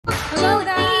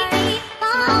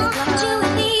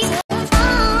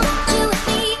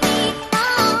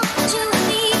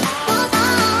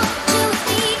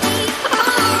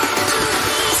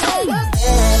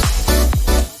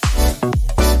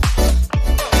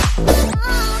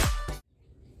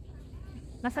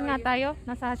Nasaan nga tayo?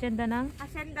 Nasa hacienda ng?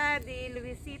 Hacienda de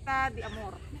Luisita de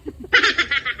Amor.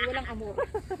 Walang amor.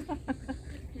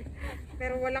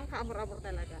 Pero walang kaamor-amor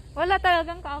talaga. Wala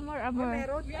talagang kaamor-amor.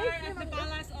 Meron. We are at the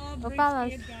Palace of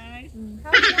Palace. Bridge, guys.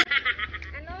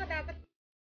 Ano, dapat...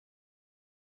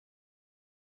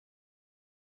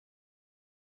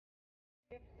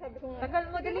 Sabi ko nga. Tagal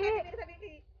mo, dali. Sabi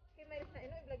ni Mhyles na,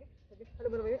 i-vlog. Sabi, alam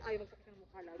mo naman yun, ayaw magpakita ng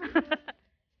mukha lagi.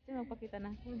 Sino magpakita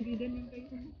na? Bidan yung kayo.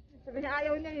 Sabi niya,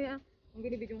 ayaw niya niya. Ang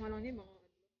binibidyo nga lang niya, mga...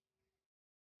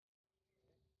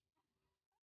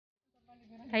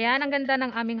 Kaya ang ganda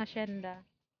ng aming hacienda.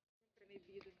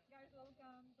 Guys,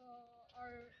 welcome to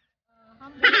our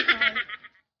humble house.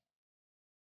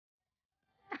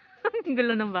 Ang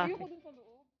gulo ng bahay. Ayoko dun sa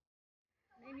loob.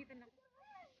 Nainitan ako.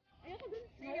 Ayoko dun.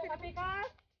 Nainitan ako.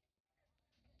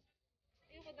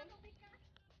 Ayoko dun.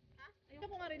 Ha? Ayoko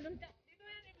ko nga rin dun. Dito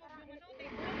yan yung mga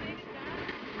table. Mainit ka.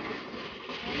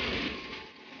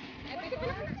 Eh, pwede pa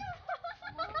lang.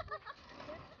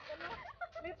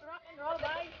 Let's rock and roll,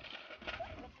 guys.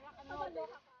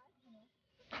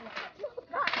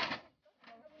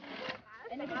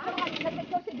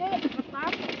 Nag-ito si Jake.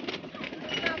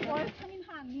 Tapos,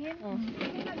 hangin-hangin.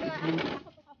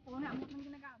 Ako na amot nang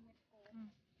ginagamit ko.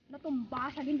 Natumba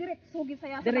siya, diretso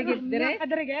gisaya sa Direct?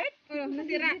 Kadirigit? Oo,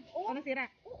 nasira. Oo, nasira.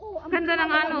 Oo, ang Ganda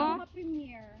ng ano?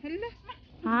 premiere. Hala.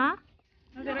 Ha?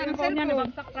 Nasira yung phone niya,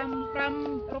 nabagsak from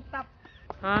rooftop.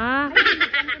 Ha?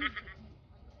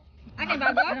 Ano yung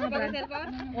bago? Bago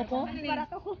cellphone? Opo. Para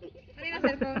to. Ano yung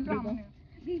cellphone?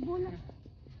 Vivo na.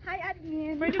 Hi,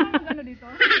 admin. Pwede mo mag-ano dito?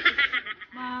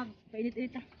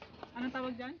 Painit-init. Anong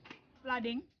tawag dyan?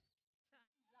 Flooding?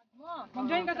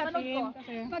 Mag-join ka sa team.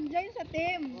 Mag-join sa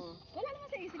team. Wala naman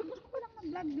sa isip. Gusto ko lang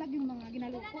mag-vlog yung mga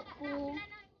ginaloko ko.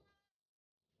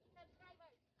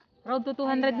 Road to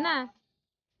 200 na.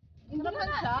 Hindi naman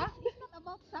siya. It's not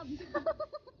about subs.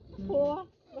 Oo.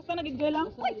 Basta nag-enjoy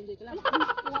lang.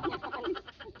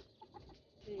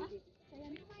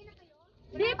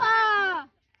 Di pa!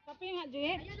 Kape nga, G.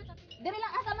 Dari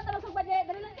lang, asa man talusog ba, G?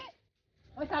 Dari lang, G.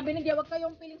 O, sabi ni G, huwag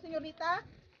kayong piling senyorita.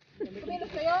 Kumilos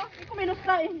kayo? Kumilos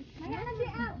ka eh. Maya na, G.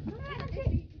 Maya na,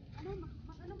 G.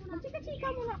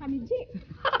 Magchika-chika muna kami, G.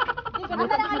 Ito na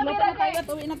lang, ano na tayo?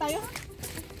 Tuwi na tayo?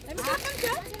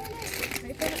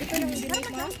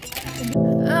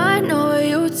 I know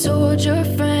you told your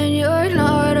friend you're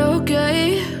not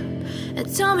okay, and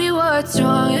tell me what's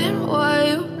wrong and why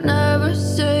you never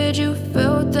said you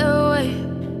felt that way.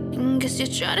 And guess you're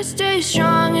trying to stay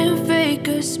strong and fake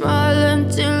a smile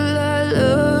until I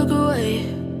look away.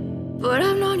 But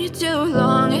I've known you too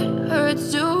long, it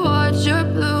hurts to watch your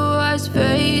blue eyes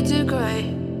fade to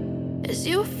gray as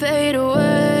you fade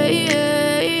away.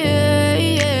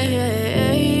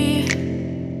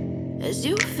 As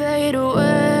you fade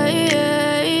away.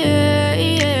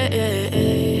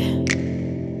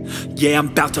 Yeah,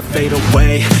 I'm about to fade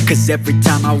away, cause every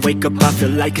time I wake up I feel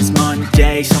like it's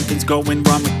Monday. Something's going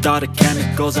wrong with all the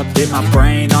chemicals up in my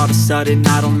brain. All of a sudden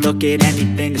I don't look at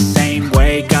anything the same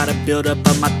way. Gotta build up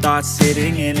of my thoughts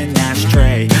sitting in an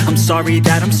ashtray. I'm sorry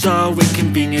that I'm so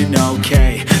inconvenient,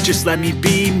 okay. Just let me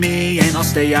be me and I'll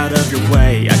stay out of your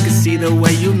way. I can see the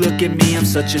way you look at me, I'm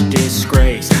such a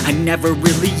disgrace. I never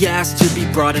really asked to be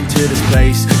brought into this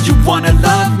place. You wanna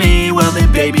love me? Well then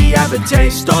baby I have a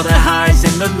taste. All the highs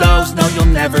and the lows, no you'll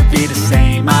never be the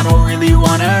same. I don't really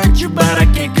wanna hurt you but I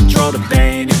can't control the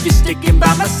pain. If you're sticking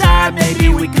by my side maybe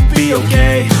we could be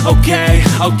okay.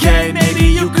 Okay, maybe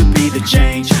you could be the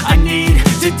change I need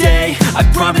today. I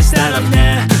promise that I've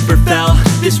never felt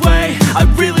this way. I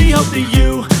really hope that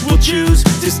you will choose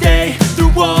to stay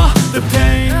through all the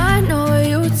pain. I know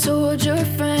you told your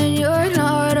friend you're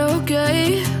not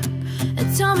okay,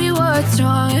 and tell me what's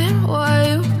wrong and why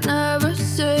you never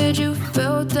said you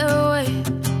felt that way.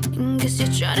 And guess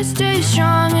you're trying to stay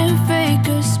strong and fake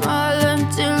a smile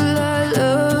until I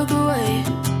look away.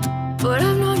 But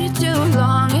I've known you too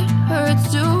long, it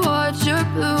hurts to watch your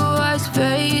blue eyes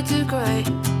fade to gray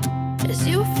as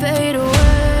you fade away.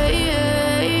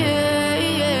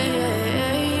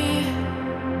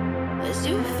 As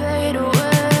you fade away.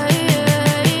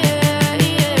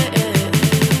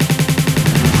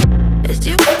 As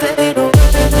you fade away.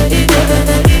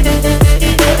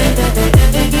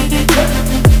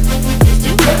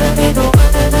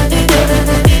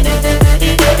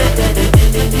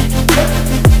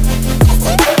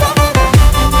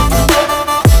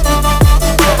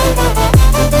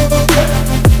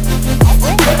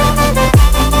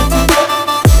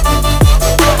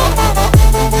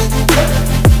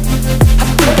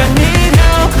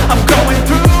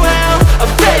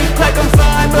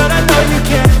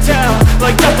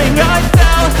 Like nothing else.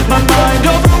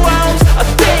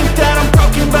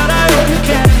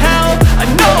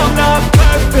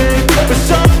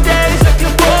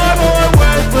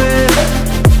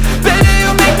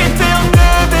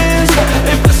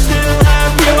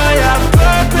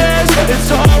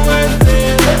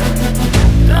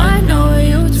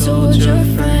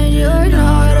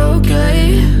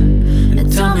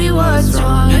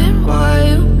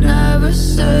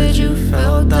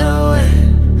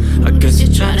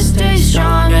 trying to stay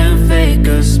strong and fake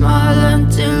a smile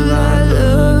until I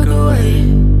look away.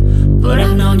 But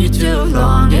I've known you too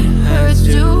long, it hurts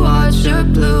to watch your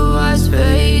blue eyes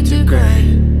fade to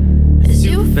gray as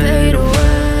you fade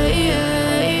away,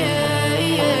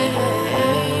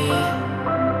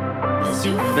 as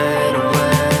you fade away,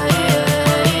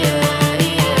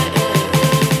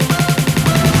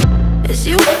 as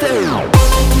you fade away.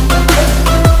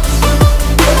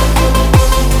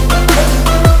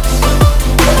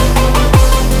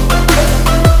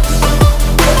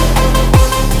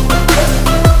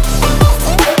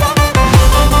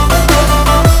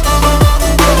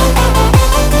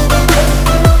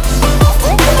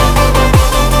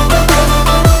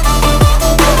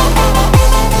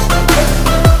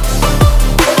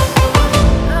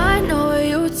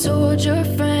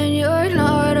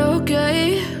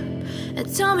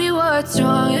 What's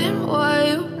wrong and why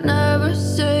you never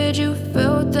said you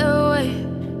felt that way?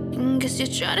 And guess you're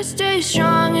trying to stay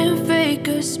strong and fake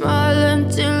a smile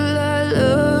until I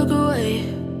look away.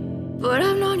 But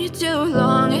I've known you too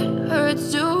long, it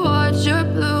hurts to watch your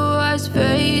blue eyes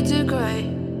fade to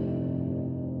gray.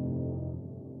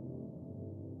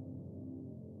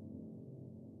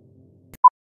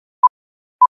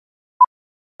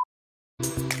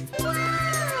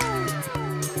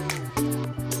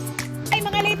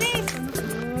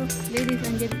 Ladies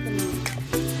and gentlemen.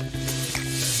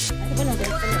 Ako pala, guys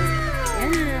pala.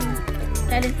 Yan na.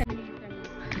 Challenge kami ni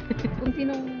kung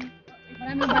sinong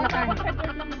maraming balakan. Bakit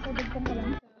wala lang ng tubig kung wala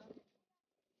sa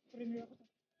premier ako.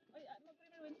 Ay,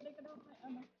 mag-premier Wednesday ka daw.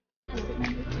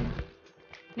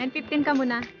 9:15 ka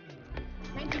muna.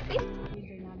 9:50?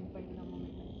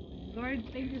 Lord,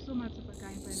 thank you so much sa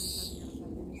pagkain pa rin sa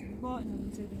amin po,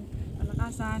 ng silbing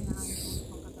palakasan, na aming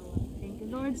pangkatawan. Thank you,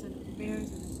 Lord, sa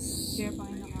prayers, sa share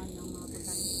Panginoon ng mga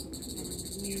pagkain.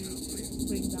 And we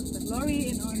bring back the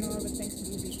glory and honor with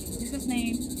thanksgiving. In Jesus'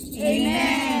 name,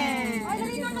 Amen! Ay,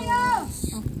 dali na kayo!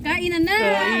 Kainan na!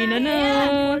 Kainan na!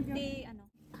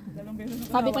 40,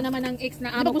 sabi pa naman ng ex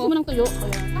na amo ko. Gusto mo ng tuyo?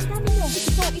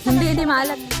 Hindi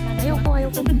maalat. Ayoko.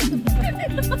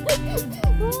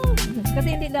 Kasi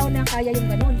hindi daw na kaya yung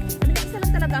ganun. Ano isa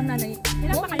lang talaga ang nanay?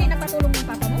 Ilang pa kanina patulong ng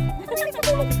papa mo? Ano hindi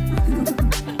patulong?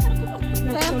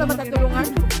 Kaya ka ba tatulungan?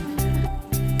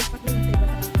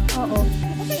 Oo.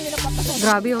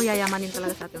 Grabe, yayamanin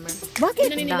talaga sa atin, Mer. Bakit?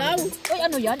 Naninilaw? Uy,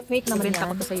 ano yan? Fake naman Nabrenta ko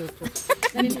yan. to sa YouTube.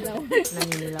 Naninilaw?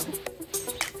 Naninilaw.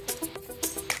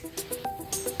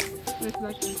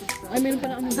 Ay, meron pa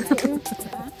na ano.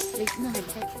 Late na,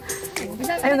 headset.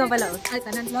 Ayun nga pala. Ay,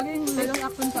 tanan. laging mayroong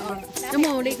action sa oras. Ano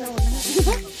mo, late na ako.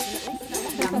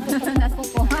 Nasko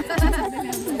po.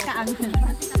 Kaang.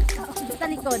 Sa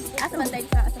likod. Asa man tayo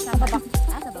sa babak.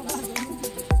 Sa babak.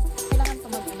 Kailangan pa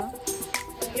mag ano?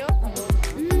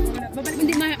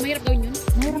 Hindi, mahirap gawin yun.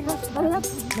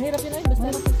 Mahirap yun ay. Basta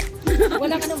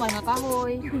walang ano, mga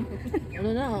kahoy. Ano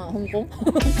na, Hong Kong?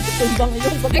 Tumbang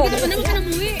yun. Ay, gusto pa naman ka na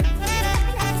muwi.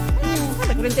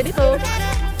 Nag-rente dito.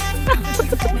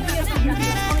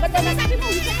 Ang ganda na sabi mo.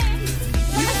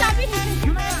 Ano sabi niya?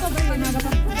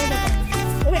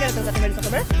 Uwi ka na ito sa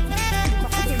kabra?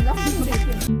 Pakikin lang.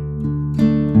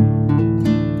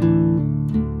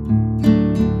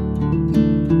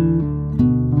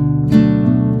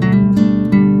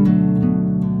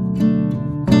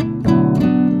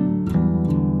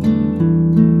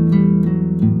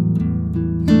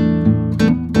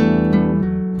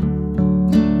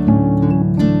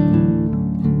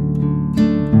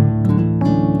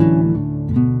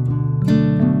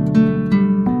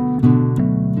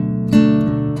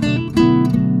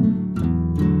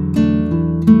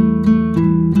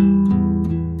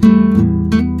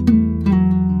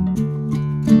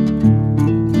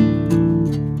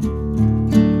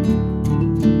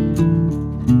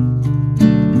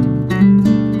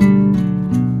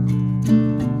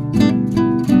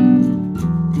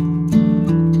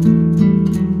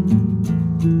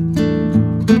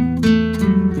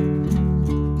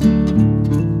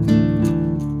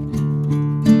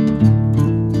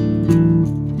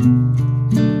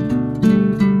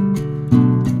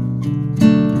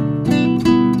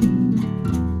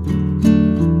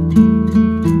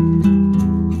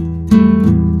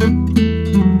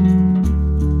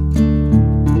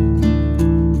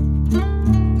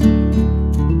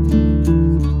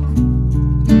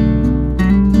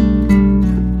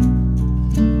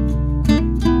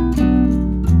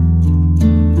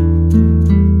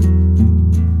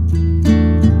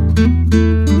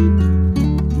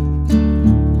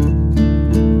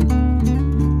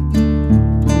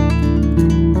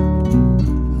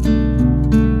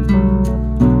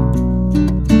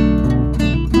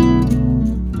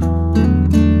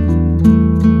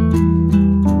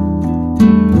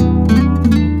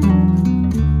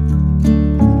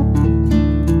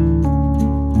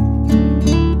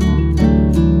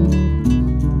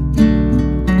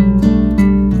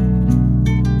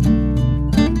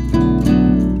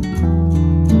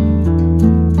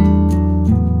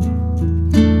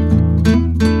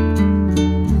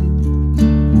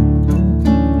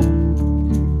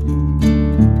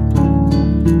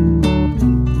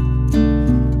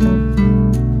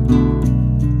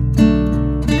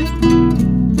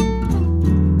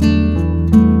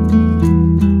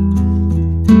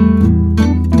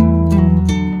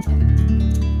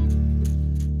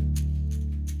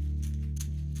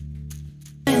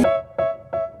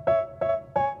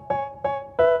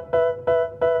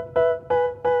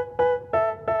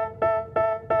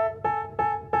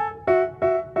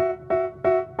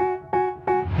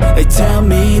 tell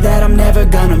me that I'm never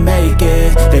gonna make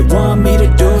it. They want me to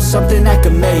do something that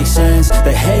could make sense.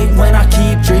 They hate when I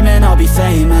keep dreaming I'll be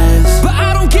famous, but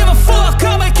I don't give a fuck,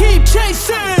 I'ma keep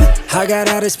chasing. I got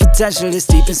all this potential that's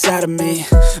deep inside of me,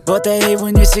 but they hate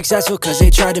when you're successful cause they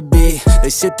try to be. They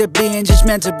sit there being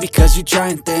judgmental because you're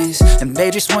trying things, and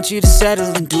they just want you to settle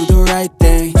and do the right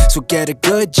thing. So get a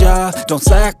good job, don't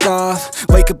slack off.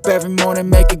 Wake up every morning,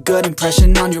 make a good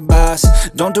impression on your boss.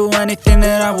 Don't do anything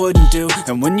that I wouldn't do,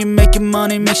 and when you're making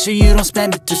money, make sure you don't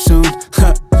spend it too soon.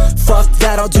 Fuck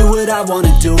that, I'll do what I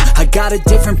wanna do. I got a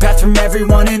different path from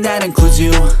everyone, and that includes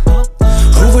you.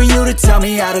 Who are you to tell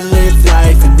me how to live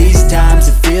life? In these times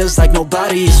it feels like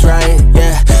nobody's right,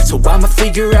 yeah. So I'ma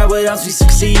figure out what else we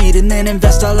succeed, and then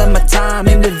invest all of my time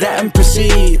into that and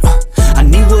proceed. I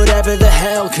need whatever the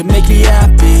hell could make me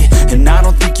happy, and I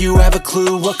don't think you have a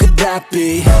clue what could that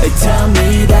be. They tell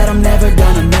me that I'm never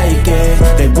gonna make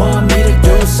it. They want me to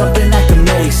do something that could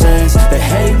make sense. They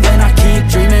hate when I keep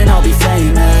dreaming I'll be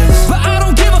famous, but I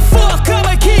don't give a fuck,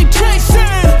 I'ma keep chasing.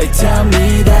 They tell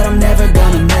me that I'm never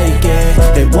gonna make it.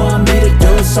 They want me to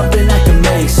do something that can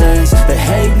make sense. They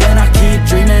hate when I keep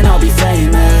dreaming I'll be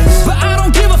famous, but I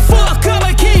don't give a fuck,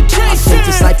 I'ma keep chasing. I think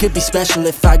this life could be special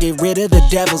if I get rid of the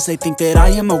devils. They think that I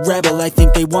am a rebel, I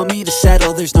think they want me to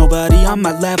settle. There's nobody on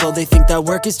my level. They think that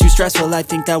work is too stressful, I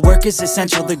think that work is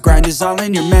essential. The grind is all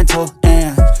in your mental,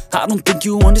 and I don't think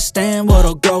you understand what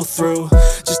I'll go through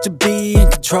just to be in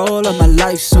control of my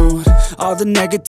life soon. All the negativity